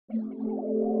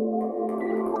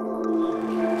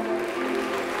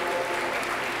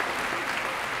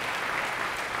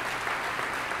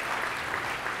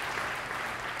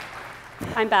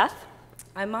I'm Beth.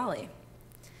 I'm Molly.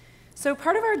 So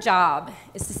part of our job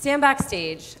is to stand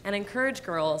backstage and encourage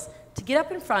girls to get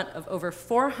up in front of over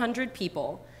 400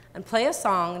 people and play a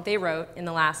song they wrote in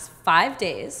the last 5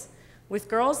 days with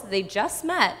girls they just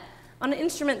met on an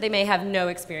instrument they may have no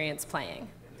experience playing.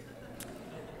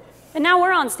 And now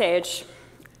we're on stage.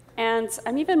 And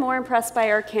I'm even more impressed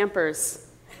by our campers,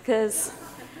 because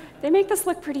they make this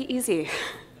look pretty easy.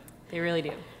 They really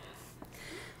do.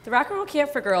 The Rock and Roll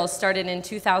Camp for Girls started in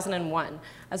 2001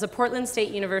 as a Portland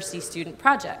State University student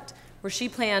project, where she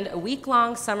planned a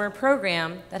week-long summer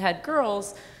program that had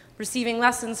girls receiving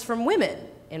lessons from women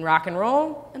in rock and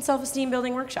roll and self-esteem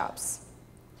building workshops.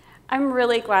 I'm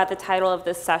really glad the title of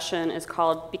this session is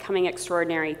called Becoming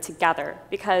Extraordinary Together,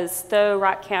 because though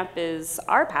Rock Camp is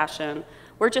our passion,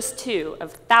 we're just two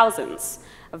of thousands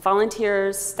of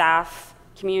volunteers, staff,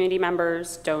 community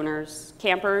members, donors,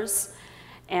 campers,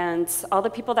 and all the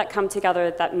people that come together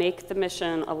that make the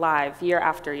mission alive year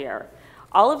after year.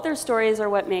 All of their stories are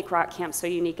what make Rock Camp so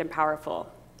unique and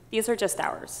powerful. These are just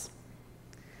ours.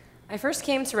 I first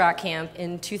came to Rock Camp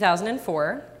in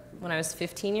 2004 when I was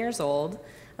 15 years old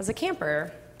as a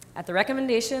camper at the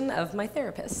recommendation of my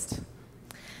therapist.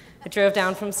 I drove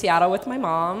down from Seattle with my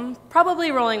mom, probably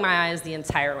rolling my eyes the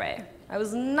entire way. I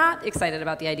was not excited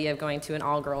about the idea of going to an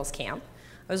all-girls camp.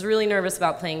 I was really nervous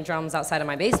about playing drums outside of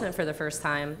my basement for the first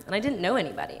time, and I didn't know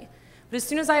anybody. But as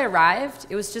soon as I arrived,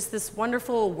 it was just this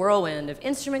wonderful whirlwind of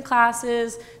instrument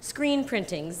classes, screen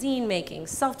printing, zine making,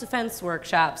 self-defense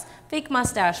workshops, fake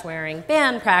mustache wearing,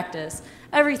 band practice,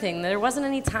 everything. There wasn't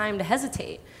any time to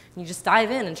hesitate. You just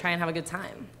dive in and try and have a good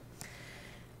time.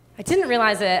 I didn't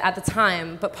realize it at the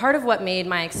time, but part of what made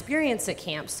my experience at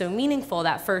camp so meaningful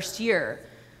that first year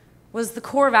was the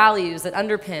core values that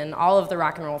underpin all of the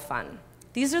rock and roll fun.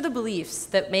 These are the beliefs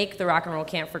that make the Rock and Roll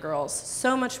Camp for Girls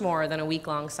so much more than a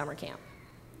week-long summer camp.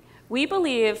 We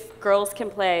believe girls can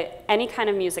play any kind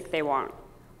of music they want.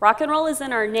 Rock and roll is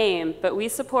in our name, but we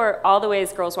support all the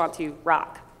ways girls want to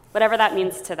rock, whatever that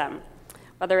means to them.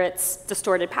 Whether it's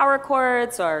distorted power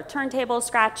chords or turntable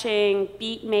scratching,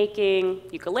 beat making,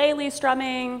 ukulele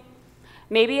strumming.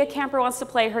 Maybe a camper wants to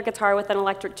play her guitar with an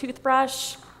electric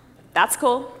toothbrush. That's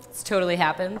cool. It's totally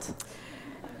happened.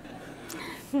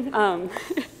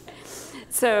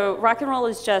 So rock and roll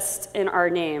is just in our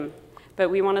name, but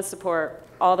we want to support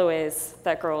all the ways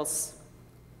that girls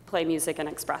play music and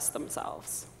express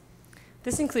themselves.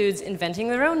 This includes inventing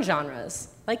their own genres,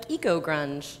 like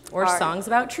eco-grunge or songs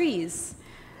about trees.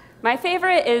 My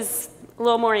favorite is a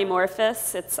little more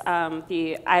amorphous. It's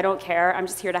the I don't care, I'm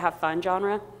just here to have fun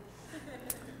genre.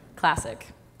 Classic.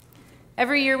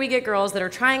 Every year we get girls that are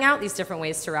trying out these different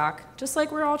ways to rock, just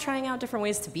like we're all trying out different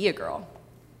ways to be a girl.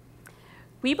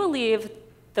 We believe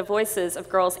the voices of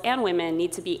girls and women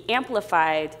need to be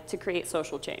amplified to create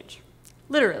social change.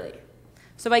 Literally.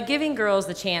 So by giving girls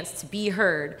the chance to be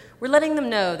heard, we're letting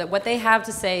them know that what they have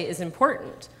to say is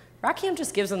important. Rock Camp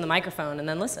just gives them the microphone and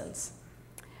then listens.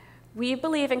 We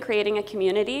believe in creating a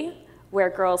community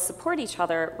where girls support each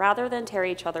other rather than tear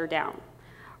each other down.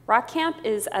 Rock Camp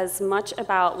is as much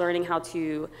about learning how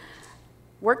to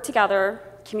work together,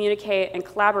 communicate, and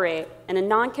collaborate in a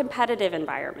non-competitive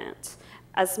environment,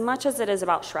 as much as it is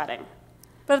about shredding.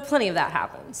 But plenty of that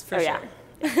happens, for sure.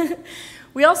 Yeah.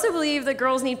 We also believe that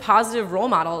girls need positive role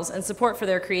models and support for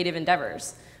their creative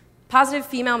endeavors. Positive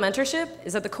female mentorship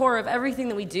is at the core of everything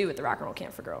that we do at the Rock and Roll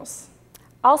Camp for Girls.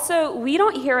 Also, we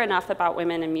don't hear enough about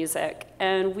women in music,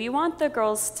 and we want the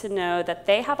girls to know that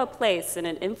they have a place in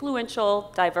an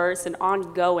influential, diverse, and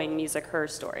ongoing music her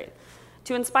story.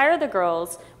 To inspire the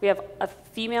girls, we have a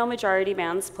female majority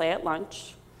bands play at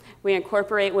lunch. We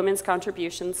incorporate women's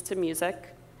contributions to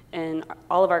music in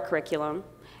all of our curriculum,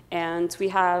 and we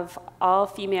have all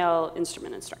female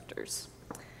instrument instructors.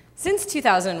 Since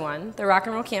 2001, the Rock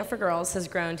and Roll Camp for Girls has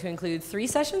grown to include 3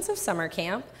 sessions of summer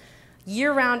camp,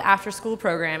 year-round after-school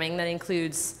programming that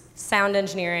includes sound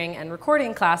engineering and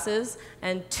recording classes,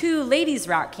 and 2 ladies'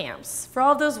 rock camps for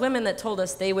all those women that told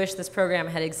us they wish this program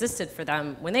had existed for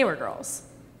them when they were girls.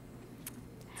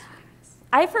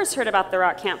 I first heard about the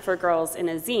Rock Camp for Girls in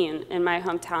a zine in my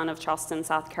hometown of Charleston,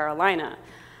 South Carolina.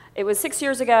 It was 6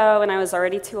 years ago, and I was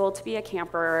already too old to be a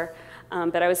camper,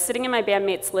 but I was sitting in my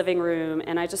bandmate's living room,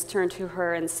 and I just turned to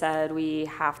her and said, we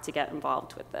have to get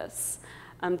involved with this.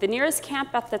 The nearest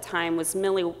camp at the time was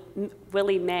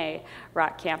Willie Mae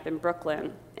Rock Camp in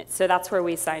Brooklyn, so that's where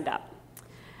we signed up.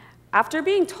 After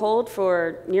being told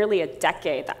for nearly a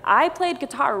decade that I played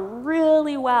guitar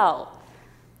really well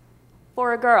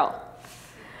for a girl,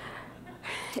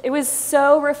 it was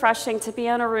so refreshing to be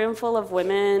in a room full of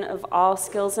women of all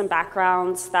skills and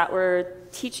backgrounds that were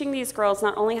teaching these girls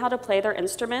not only how to play their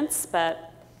instruments,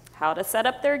 but how to set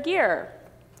up their gear,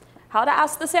 how to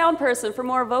ask the sound person for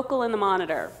more vocal in the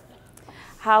monitor,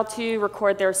 how to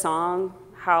record their song,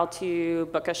 how to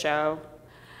book a show.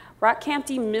 Rock Camp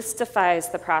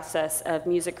demystifies the process of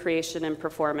music creation and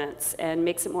performance and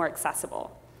makes it more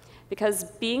accessible. Because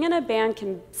being in a band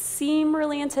can seem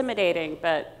really intimidating,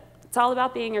 but it's all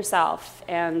about being yourself.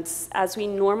 And as we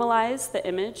normalize the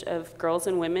image of girls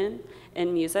and women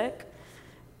in music,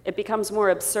 it becomes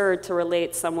more absurd to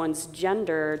relate someone's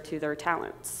gender to their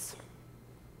talents.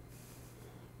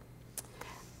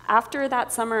 After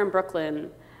that summer in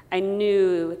Brooklyn, I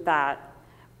knew that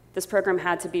this program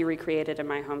had to be recreated in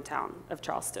my hometown of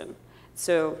Charleston.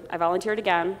 So I volunteered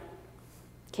again,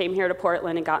 came here to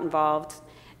Portland and got involved,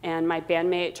 and my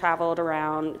bandmate traveled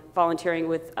around volunteering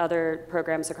with other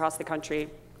programs across the country.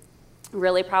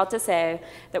 Really proud to say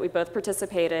that we both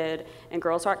participated in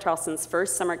Girls Rock Charleston's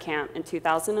first summer camp in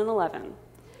 2011.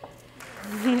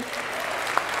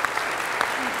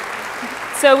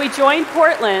 So we joined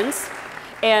Portland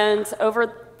and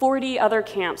over 40 other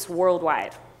camps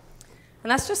worldwide. And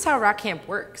that's just how Rock Camp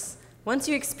works. Once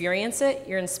you experience it,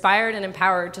 you're inspired and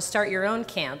empowered to start your own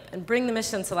camp and bring the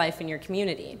mission to life in your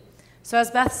community. So as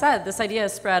Beth said, this idea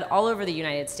is spread all over the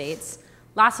United States,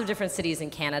 lots of different cities in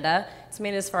Canada. It's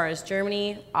made as far as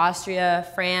Germany, Austria,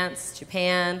 France,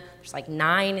 Japan. There's like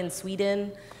 9 in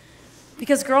Sweden.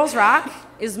 Because Girls Rock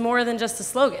is more than just a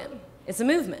slogan. It's a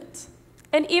movement.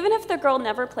 And even if the girl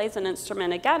never plays an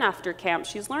instrument again after camp,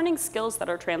 she's learning skills that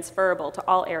are transferable to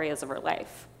all areas of her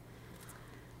life.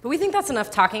 But we think that's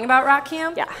enough talking about Rock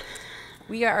Camp. Yeah.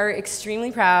 We are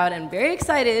extremely proud and very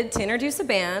excited to introduce a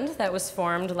band that was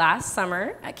formed last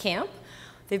summer at camp.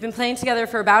 They've been playing together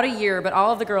for about a year, but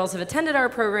all of the girls have attended our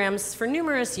programs for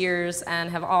numerous years and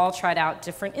have all tried out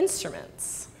different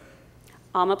instruments.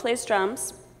 Alma plays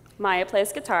drums, Maya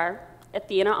plays guitar,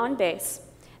 Athena on bass,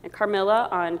 and Carmilla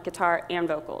on guitar and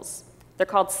vocals. They're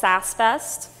called Sass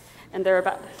Fest, and they're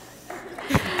about...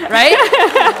 Right?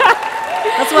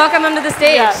 Let's welcome them to the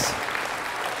stage. Yeah.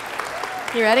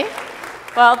 You ready?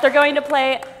 Well, they're going to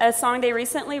play a song they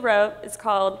recently wrote. It's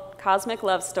called Cosmic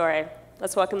Love Story.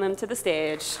 Let's welcome them to the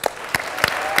stage.